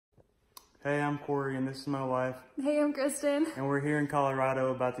Hey, I'm Corey, and this is my wife. Hey, I'm Kristen. And we're here in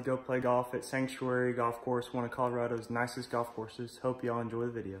Colorado about to go play golf at Sanctuary Golf Course, one of Colorado's nicest golf courses. Hope y'all enjoy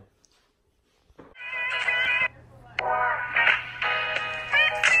the video.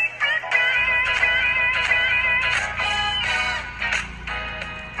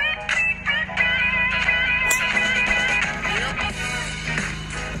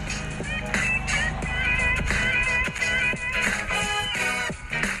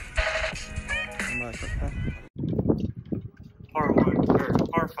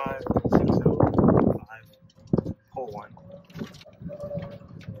 Par 5, 605, hole 1.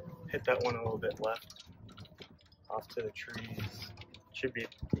 Hit that one a little bit left, off to the trees. Should be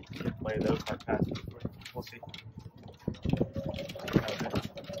good play though, hard pass. We'll see.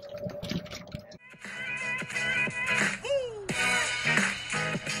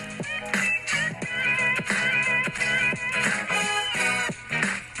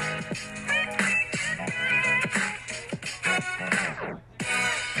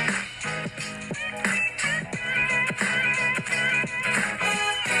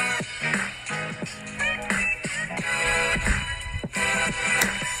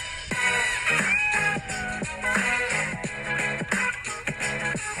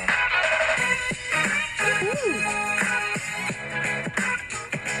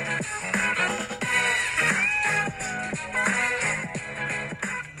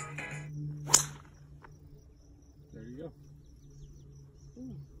 There you go.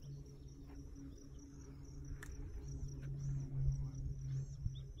 Ooh.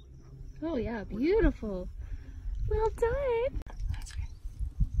 Oh yeah, beautiful. Well done.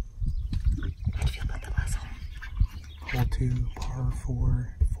 How'd you feel about the last hole? Hole 2, par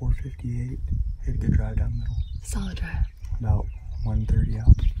 4, 458. Hit a good drive down the middle. Solid drive. About 130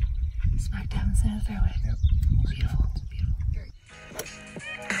 out. Smack down the center of the fairway. Yep. Beautiful.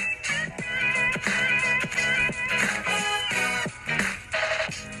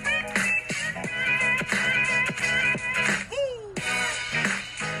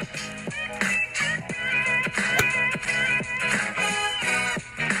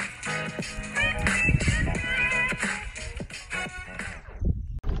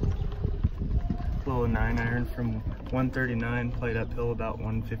 Little 9-iron from 139, played uphill about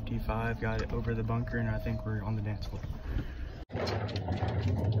 155, got it over the bunker, and I think we're on the dance floor.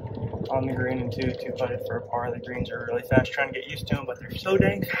 On the green and two putted for a par. The greens are really fast, trying to get used to them, but they're so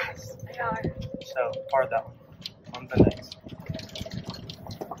dang fast. They are. So, par that one. On the next.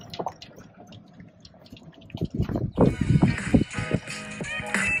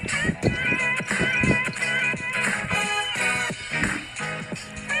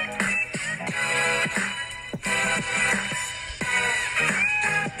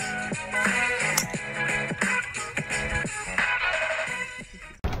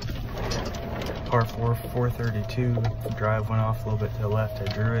 Par 4, 432. The drive went off a little bit to the left. I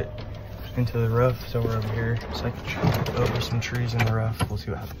drew it into the rough, so we're over here. Second shot over some trees in the rough. We'll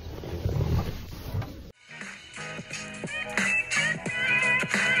see what happens.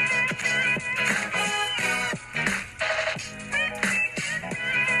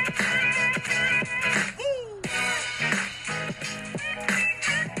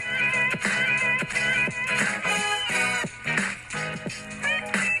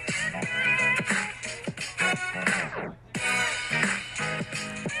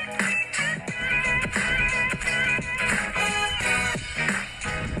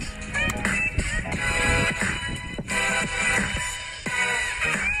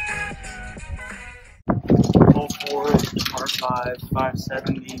 Hole 4, par 5,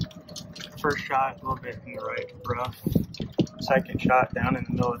 570. First shot, a little bit in the right rough. Second shot down in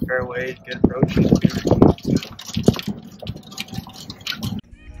the middle of the fairway. Good approach.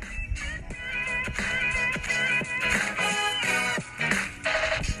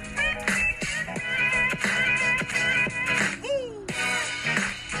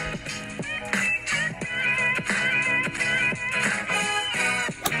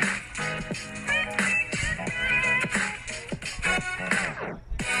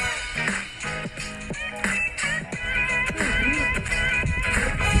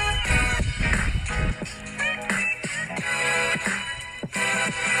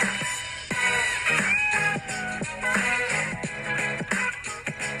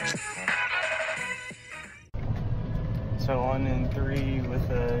 So 1 and 3 with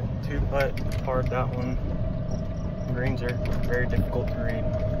a 2-putt, parred that one. Greens are very difficult to read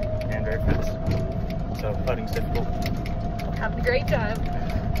and very fast. So putting's difficult. Having a great time.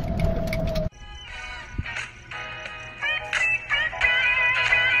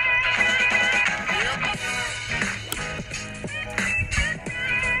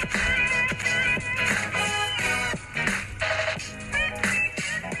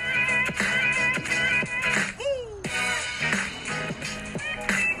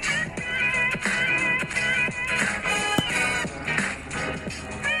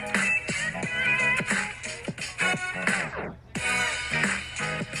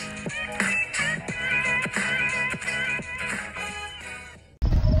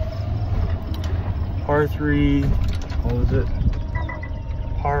 par 3, what was it?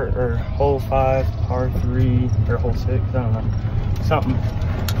 Hole 5, par 3, or hole 6, I don't know. Something.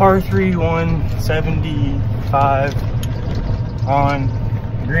 Par 3, 175 on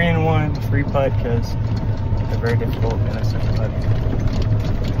green 1, free putt because they're very difficult in a 6 putt.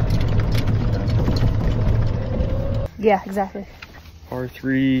 Yeah, exactly. Par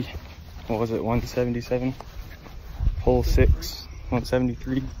 3, what was it, 177? Hole 6,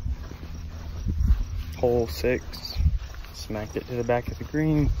 173. Hole 6, smacked it to the back of the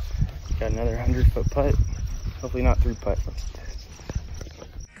green. Got another 100-foot putt. Hopefully not 3 putt. Let's test.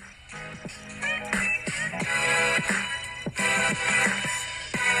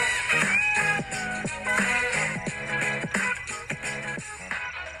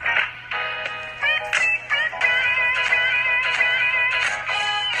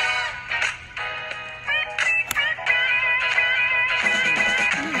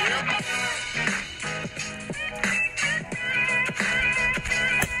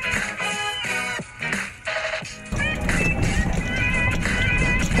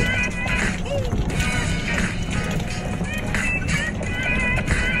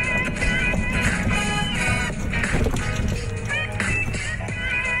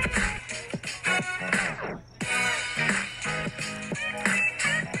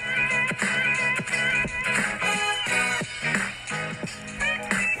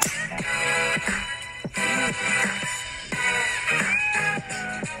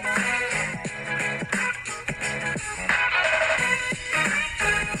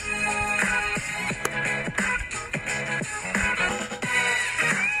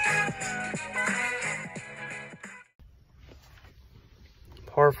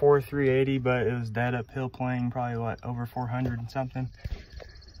 Par 4, 380, but it was dead uphill playing, probably what, over 400 and something.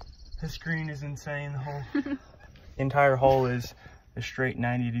 This green is insane. The whole entire hole is a straight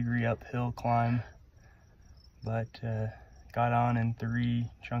 90-degree uphill climb, but got on in 3,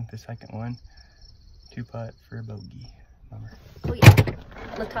 chunked the second one, 2 putt for a bogey. Bummer. Oh yeah,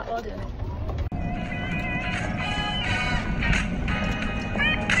 look hot while doing it.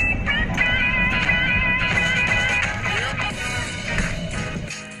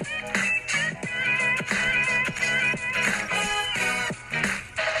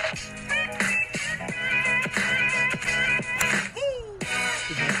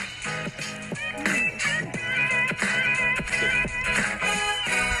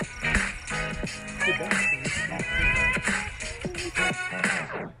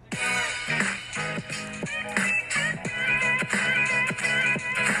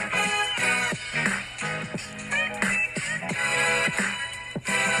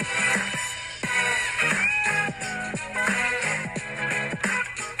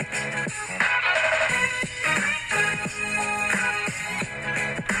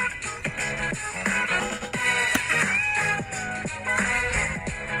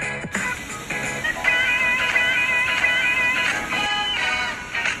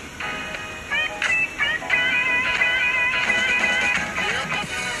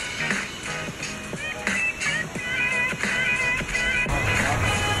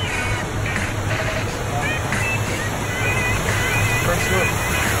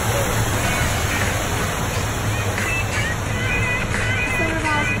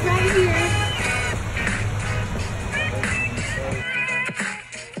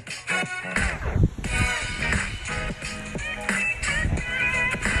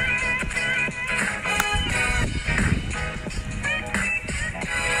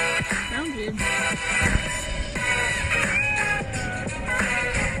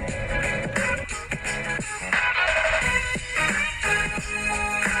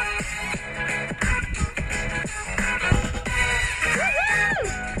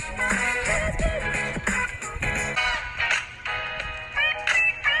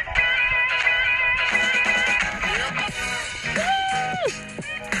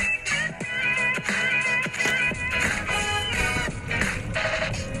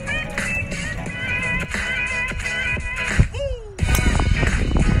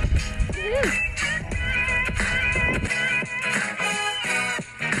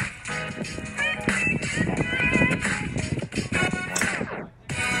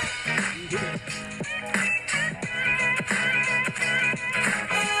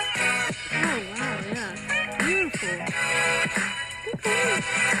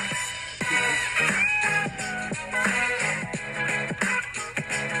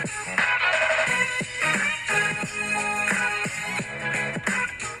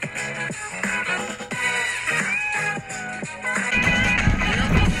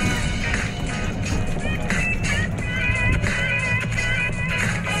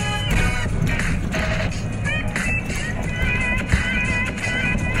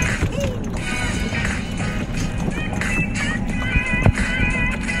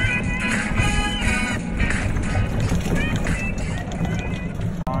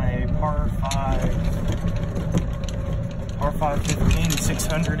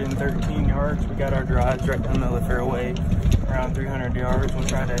 613 yards. We got our drives right down the middle of the fairway, around 300 yards. We'll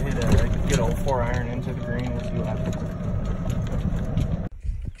try to hit a good old 4-iron into the green. We'll see what happens.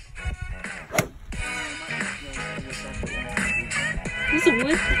 This is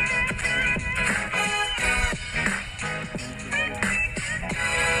wood.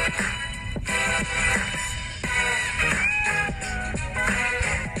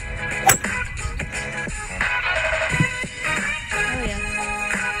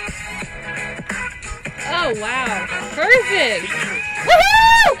 Oh wow! Perfect!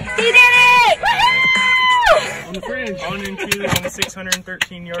 Woohoo! He did it! Woohoo! On the fringe. On into on the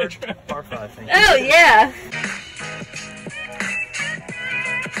 613 yard par 5. Thank you. Oh yeah!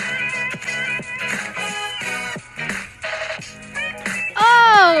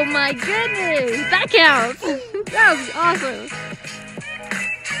 Oh my goodness! That counts! That was awesome!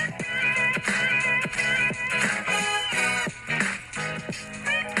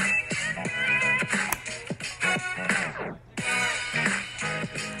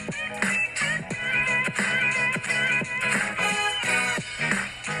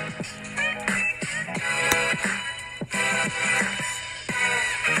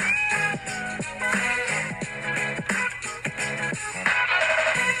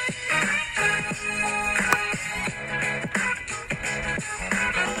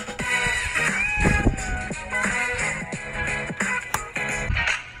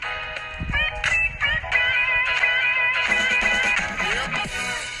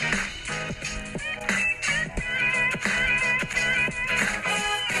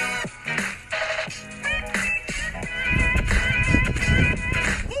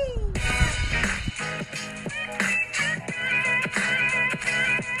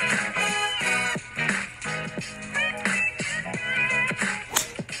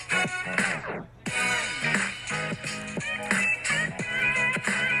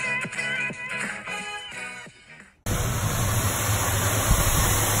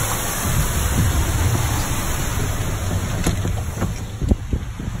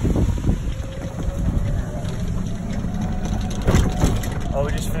 Oh,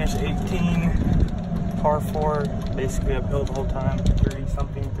 we just finished 18, par 4, basically uphill the whole time,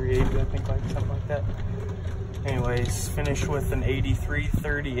 30-something, 380, I think, something like that. Anyways, finished with an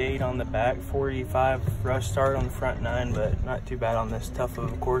 83-38 on the back, 45 rush start on the front 9, but not too bad on this tough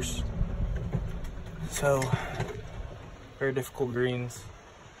of a course. So, very difficult greens,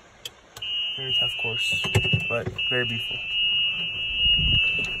 very tough course, but very beautiful.